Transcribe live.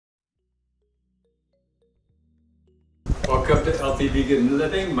Welcome to Healthy Vegan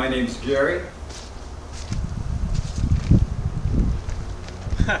Living. My name's Gary.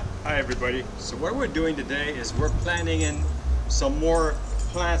 Hi everybody. So what we're doing today is we're planting in some more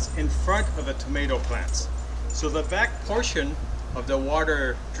plants in front of the tomato plants. So the back portion of the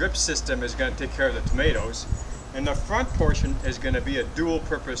water drip system is going to take care of the tomatoes, and the front portion is going to be a dual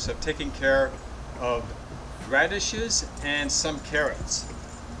purpose of taking care of radishes and some carrots,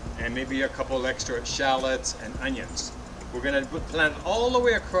 and maybe a couple extra shallots and onions. We're going to plant all the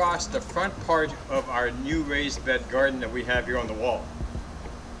way across the front part of our new raised bed garden that we have here on the wall.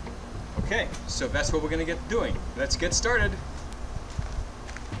 Okay, so that's what we're going to get doing. Let's get started.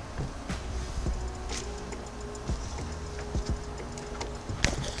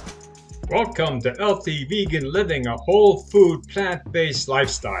 Welcome to Healthy Vegan Living, a whole food, plant-based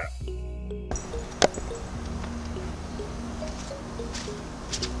lifestyle.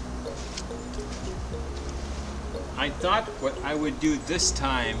 I thought what I would do this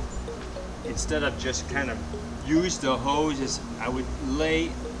time, instead of just kind of use the hose, is I would lay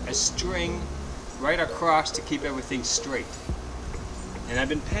a string right across to keep everything straight. And I've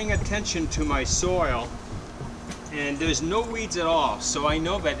been paying attention to my soil, and there's no weeds at all. So I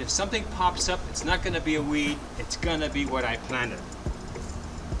know that if something pops up, it's not going to be a weed, it's going to be what I planted.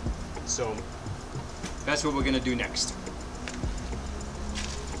 So that's what we're going to do next.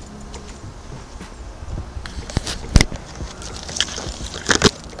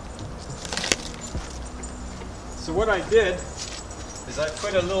 So what I did is I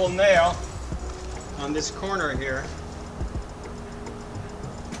put a little nail on this corner here,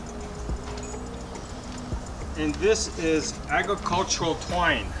 and this is agricultural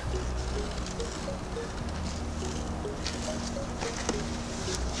twine.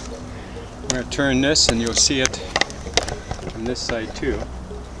 I'm going to turn this and you'll see it on this side too.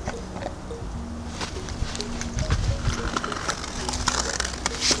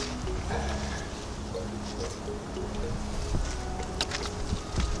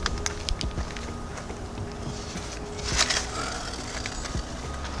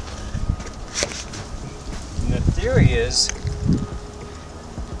 Theory is,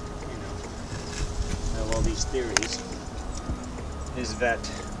 I have all these theories, is that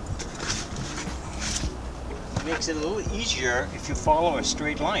it makes it a little easier if you follow a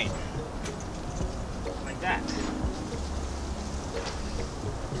straight line, like that.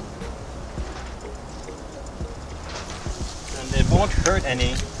 And it won't hurt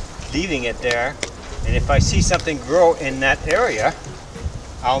any leaving it there, and if I see something grow in that area,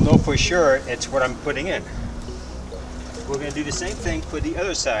 I'll know for sure it's what I'm putting in. We're going to do the same thing for the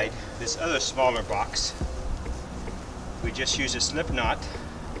other side, this other smaller box. We just use a slip knot.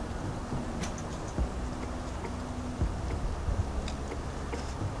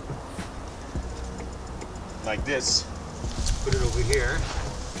 Like this. Put it over here.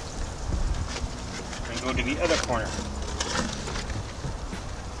 And go to the other corner.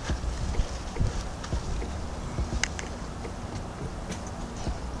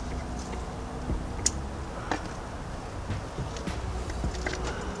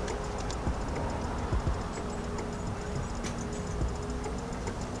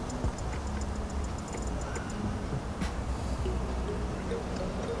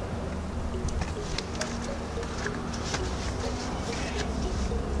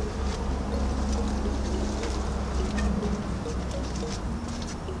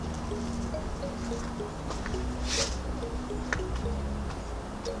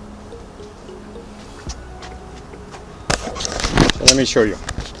 Let me show you.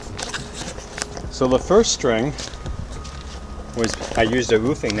 So the first string was, I used a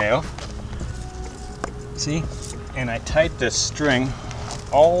roofing nail, see, and I tied this string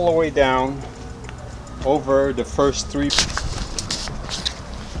all the way down over the first three.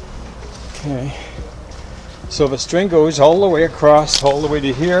 Okay, so the string goes all the way across, all the way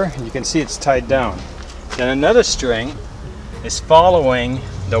to here, and you can see it's tied down. Then another string is following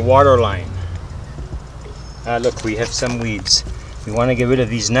the water line. Look, we have some weeds. We want to get rid of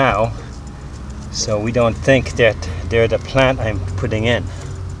these now, so we don't think that they're the plant I'm putting in.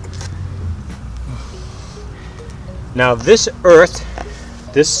 Now this earth,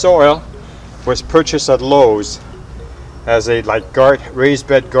 this soil, was purchased at Lowe's as a raised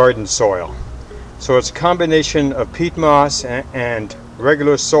bed garden soil. So it's a combination of peat moss and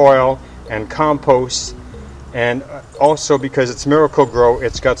regular soil and compost, and also because it's Miracle-Gro,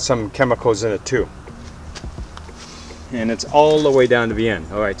 it's got some chemicals in it too. And it's all the way down to the end.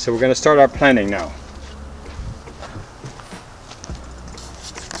 Alright, so we're going to start our planting now.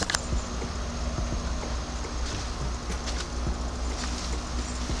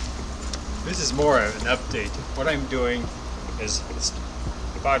 This is more of an update. What I'm doing is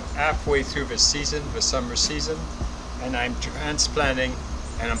about halfway through the season, the summer season, and I'm transplanting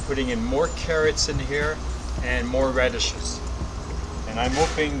and I'm putting in more carrots in here and more radishes. And I'm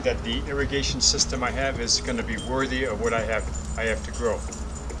hoping that the irrigation system I have is going to be worthy of what I have to grow.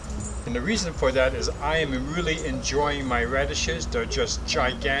 And the reason for that is I am really enjoying my radishes. They're just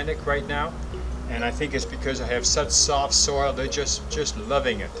gigantic right now, and I think it's because I have such soft soil. They're just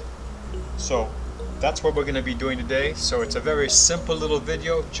loving it. So that's what we're going to be doing today. So it's a very simple little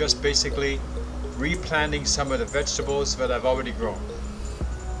video, just basically replanting some of the vegetables that I've already grown.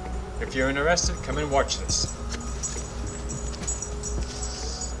 If you're interested, come and watch this.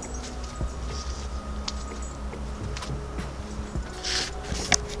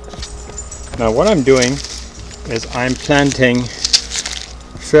 Now what I'm doing is I'm planting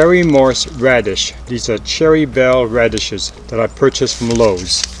Fairy Morse radish. These are cherry bell radishes that I purchased from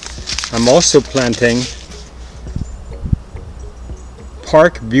Lowe's. I'm also planting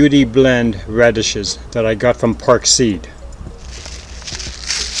Park Beauty Blend radishes that I got from Park Seed.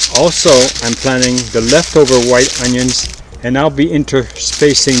 Also, I'm planting the leftover white onions, and I'll be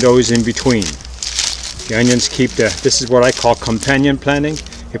interspacing those in between. The onions keep this is what I call companion planting.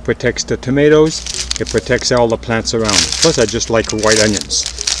 It protects the tomatoes, it protects all the plants around. Plus I just like white onions.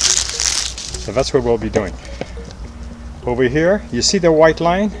 So that's what we'll be doing. Over here, you see the white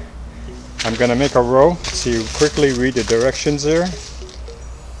line? I'm going to make a row. So you quickly read the directions there.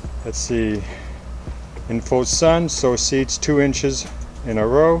 Let's see. In full sun, sow seeds 2 inches in a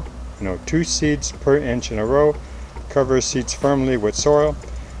row. No, 2 seeds per inch in a row. Cover seeds firmly with soil.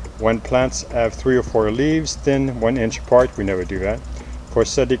 When plants have 3 or 4 leaves, thin 1 inch apart. We never do that. For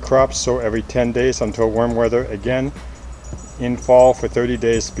steady crops, sow every 10 days until warm weather again in fall for 30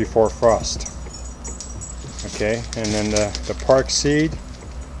 days before frost. Okay, and then the Park Seed,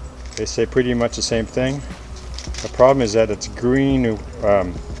 they say pretty much the same thing. The problem is that it's green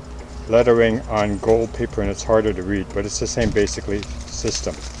lettering on gold paper and it's harder to read, but it's the same basically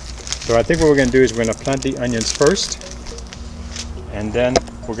system. So I think what we're going to do is we're going to plant the onions first, and then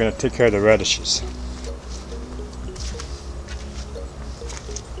we're going to take care of the radishes.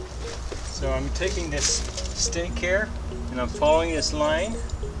 So I'm taking this stake here and I'm following this line,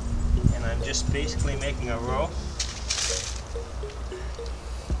 and I'm just basically making a row.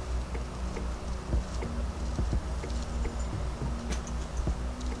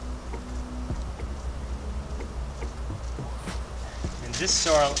 And this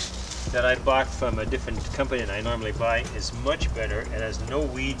soil that I bought from a different company that I normally buy is much better. It has no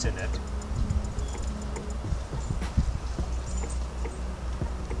weeds in it.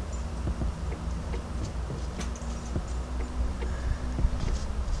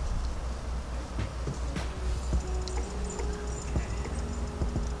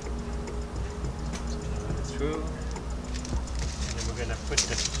 Through, and then we're going to put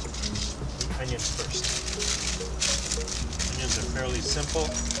the onions first. Onions are fairly simple.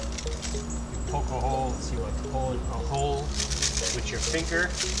 You poke a hole, see what, a hole with your finger,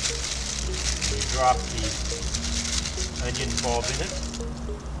 and you drop the onion bulb in it,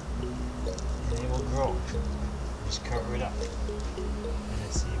 and it will grow. Just cover it up. And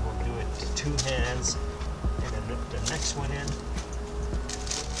let's see, we'll do it with 2 hands, and then rip the next one in.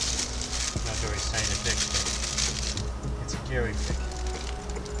 Not very scientific, but it's very thick.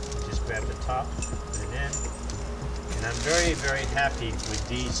 Just grab the top, put it in, and I'm very, very happy with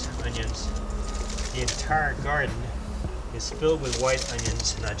these onions. The entire garden is filled with white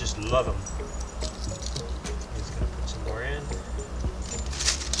onions, and I just love them. I'm just going to put some more in.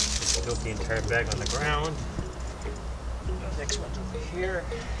 Just spill the entire bag on the ground. The next one's over here.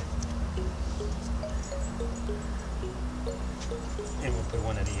 And we'll put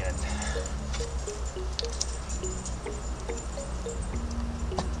one at the end.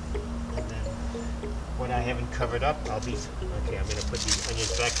 And then what I haven't covered up, I'm going to put these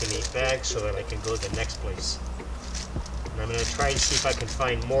onions back in the bag so that I can go to the next place. And I'm going to try and see if I can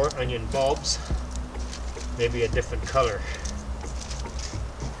find more onion bulbs, maybe a different color.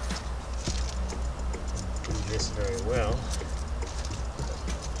 Do this very well.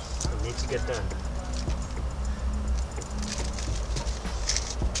 It needs to get done.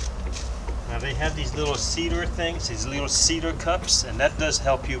 Now they have these little cedar things, these little cedar cups, and that does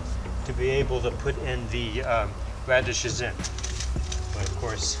help you to be able to put in the radishes in. But of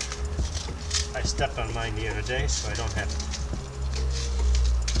course, I stepped on mine the other day, so I don't have it.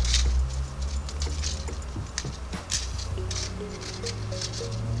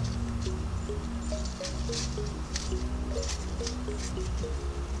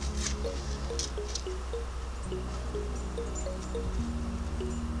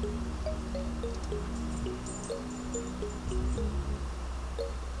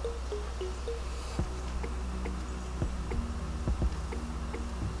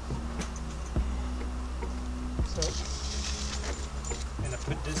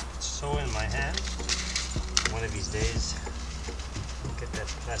 so in my hand. One of these days, I'll get that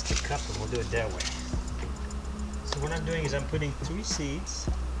plastic cup and we'll do it that way. So what I'm doing is I'm putting 3 seeds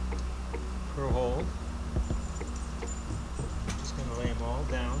per hole. I'm just going to lay them all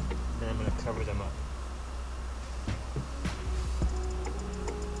down, and I'm going to cover them up.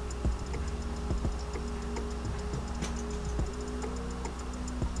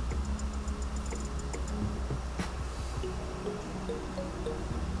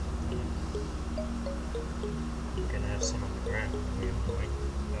 Some on the ground where I'm going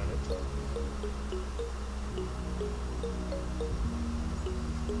about it.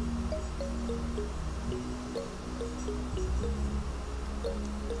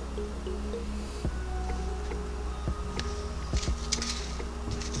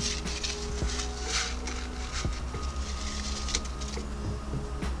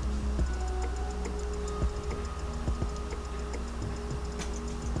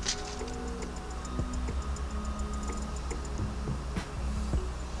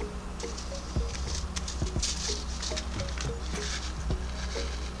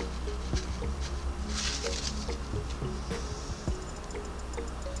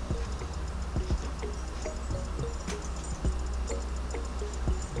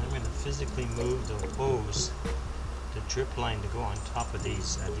 Physically move the hose, the drip line to go on top of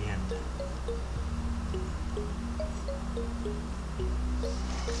these at the end.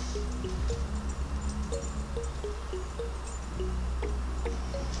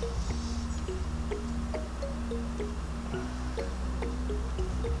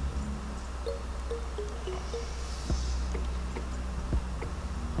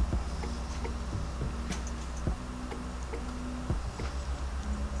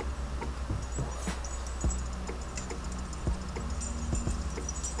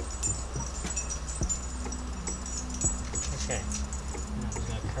 Okay, now I'm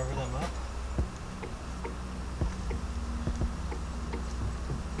going to cover them up.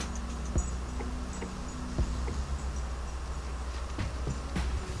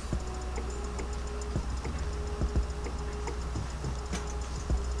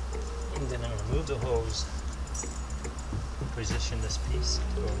 And then I'm going to move the hose, position this piece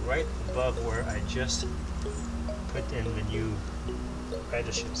to go right above where I just put in the new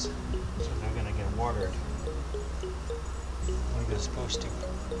radishes. So they're going to get watered like they're supposed to.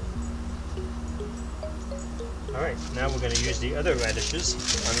 Alright, now we're going to use the other radishes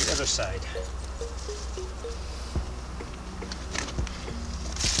on the other side.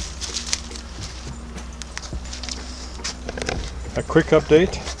 A quick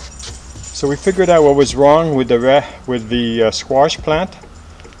update. So we figured out what was wrong with the squash plant.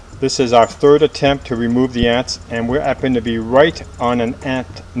 This is our third attempt to remove the ants, and we happen to be right on an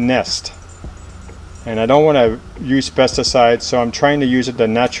ant nest. And I don't want to use pesticides, so I'm trying to use it the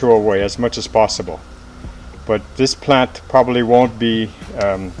natural way as much as possible. But this plant probably won't be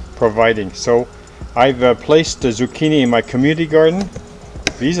providing. So I've placed the zucchini in my community garden.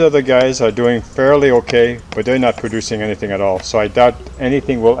 These other guys are doing fairly okay, but they're not producing anything at all. So I doubt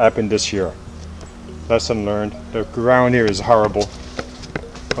anything will happen this year. Lesson learned. The ground here is horrible.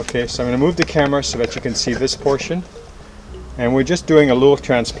 Okay, so I'm going to move the camera so that you can see this portion. And we're just doing a little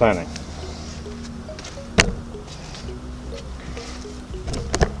transplanting.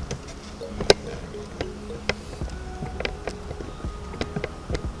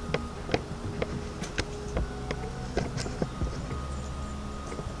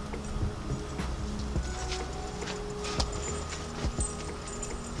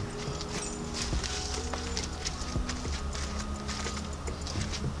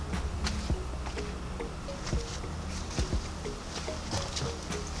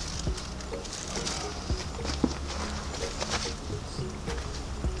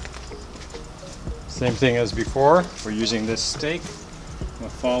 Same thing as before, we're using this stake, we're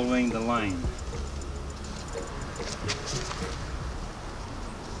following the line.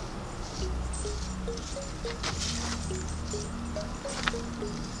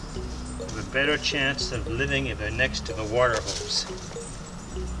 Have a better chance of living if they're next to the water hose.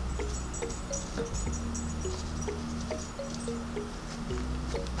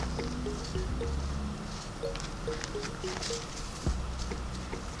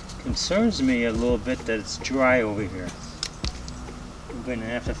 Concerns me a little bit that it's dry over here. I'm going to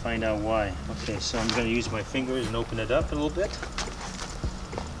have to find out why. Okay, so I'm going to use my fingers and open it up a little bit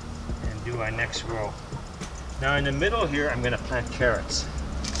and do our next row. Now in the middle here I'm going to plant carrots.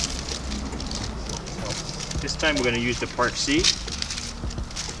 So this time we're going to use the park seed.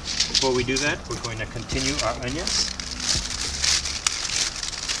 Before we do that, we're going to continue our onions.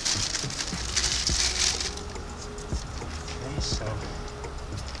 Okay, so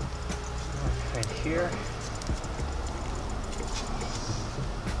right here. Right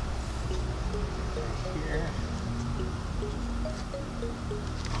here.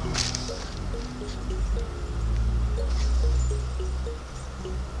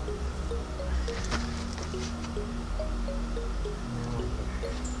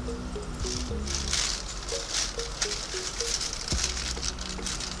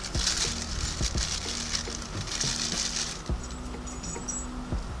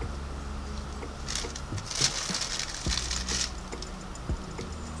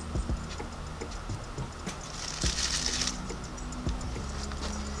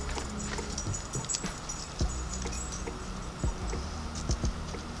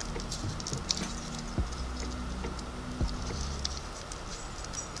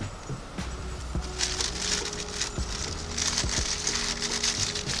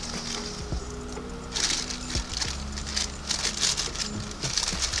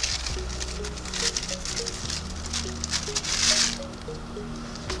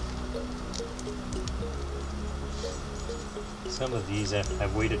 Some of these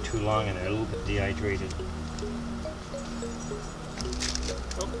I've waited too long and they're a little bit dehydrated.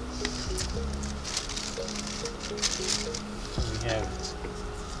 Oh. We have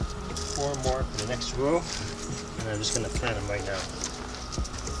 4 more for the next row, and I'm just going to plant them right now.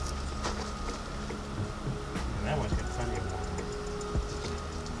 And that one's got plenty of water.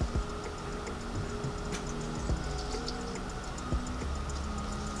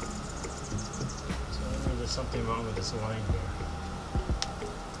 So I think there's something wrong with this line here.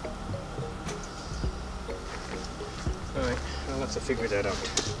 Alright, I'll have to figure that out.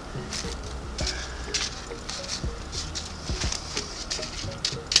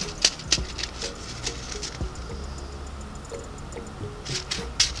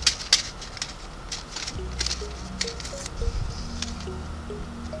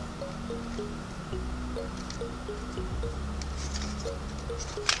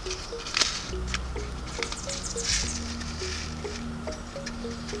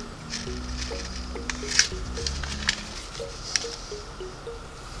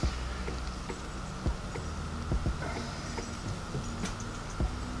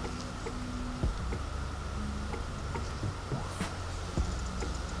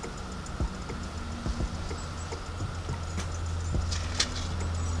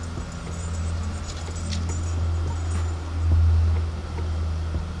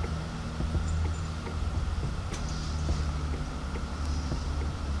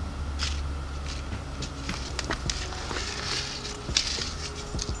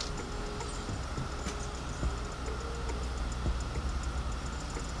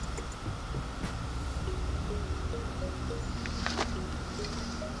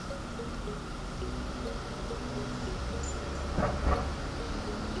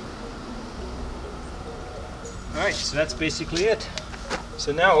 Alright, so that's basically it.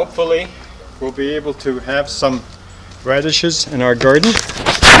 So now hopefully we'll be able to have some radishes in our garden.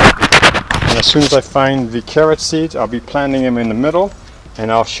 And as soon as I find the carrot seeds, I'll be planting them in the middle,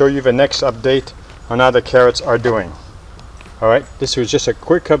 and I'll show you the next update on how the carrots are doing. Alright, this was just a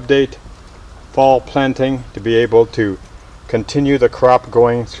quick update, fall planting, to be able to continue the crop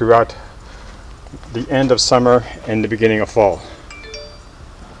going throughout the end of summer and the beginning of fall.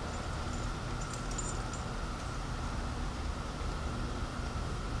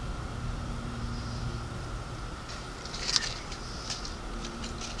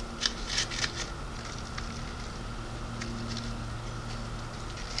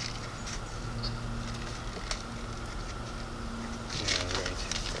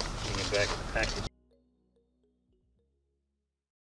 Back to the package.